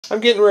I'm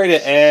getting ready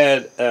to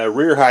add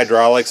rear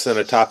hydraulics and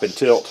a top and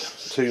tilt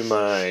to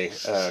my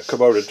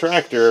Kubota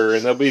tractor,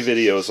 and there'll be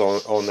videos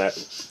on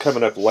that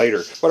coming up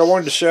later. What I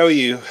wanted to show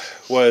you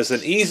was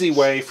an easy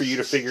way for you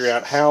to figure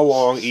out how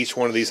long each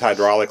one of these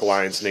hydraulic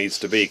lines needs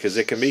to be, because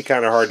it can be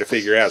kind of hard to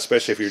figure out,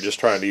 especially if you're just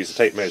trying to use a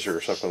tape measure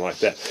or something like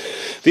that.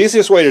 The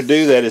easiest way to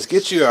do that is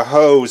get you a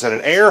hose, and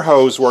an air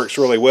hose works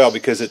really well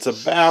because it's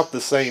about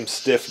the same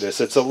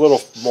stiffness. It's a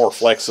little more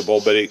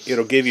flexible, but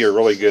it'll give you a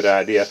really good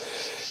idea.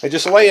 And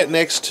just lay it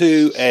next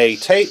to a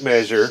tape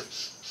measure,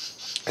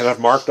 and I've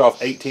marked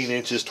off 18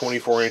 inches,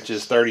 24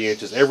 inches, 30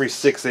 inches, every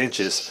 6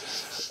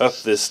 inches up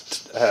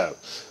this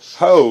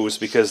hose,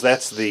 because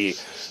that's the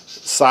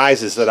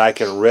sizes that I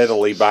can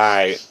readily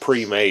buy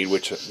pre-made,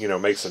 which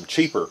makes them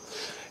cheaper.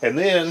 And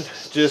then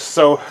just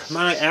so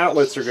my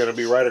outlets are going to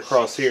be right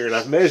across here, and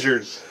I've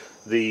measured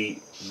the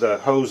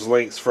hose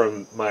lengths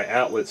from my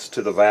outlets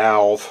to the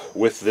valve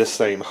with this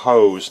same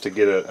hose to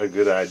get a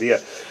good idea.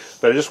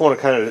 But I just want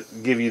to kind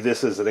of give you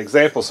this as an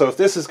example. So if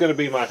this is going to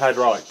be my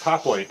hydraulic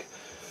top link,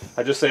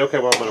 I just say, okay,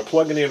 well, I'm going to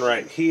plug it in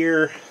right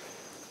here,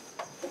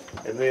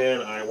 and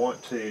then I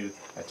want to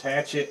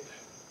attach it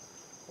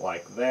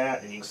like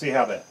that, and you can see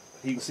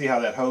how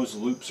that hose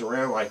loops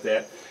around like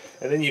that.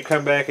 And then you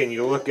come back and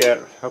you look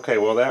at, okay,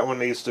 well, that one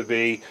needs to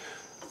be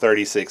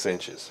 36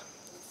 inches.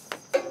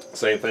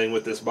 Same thing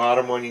with this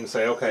bottom one. You can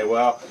say, okay,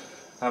 well,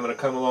 I'm going to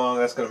come along,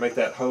 that's going to make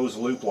that hose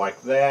loop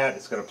like that.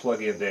 It's going to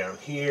plug in down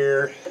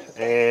here,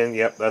 and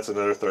yep, that's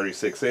another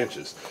 36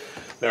 inches.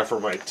 Now for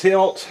my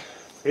tilt,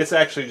 it's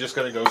actually just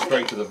going to go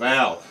straight to the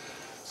valve.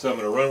 So I'm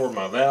going to run where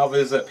my valve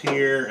is up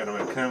here, and I'm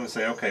going to come and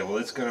say, okay, well,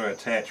 it's going to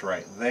attach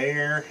right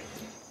there.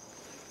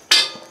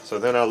 So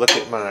then I'll look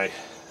at my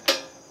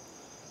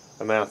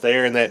amount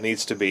there, and that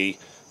needs to be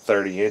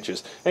 30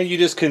 inches. And you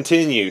just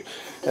continue.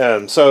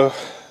 So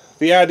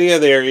the idea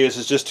there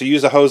is just to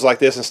use a hose like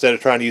this instead of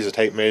trying to use a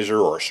tape measure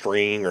or a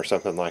string or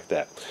something like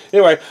that.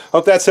 Anyway,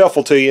 hope that's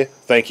helpful to you.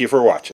 Thank you for watching.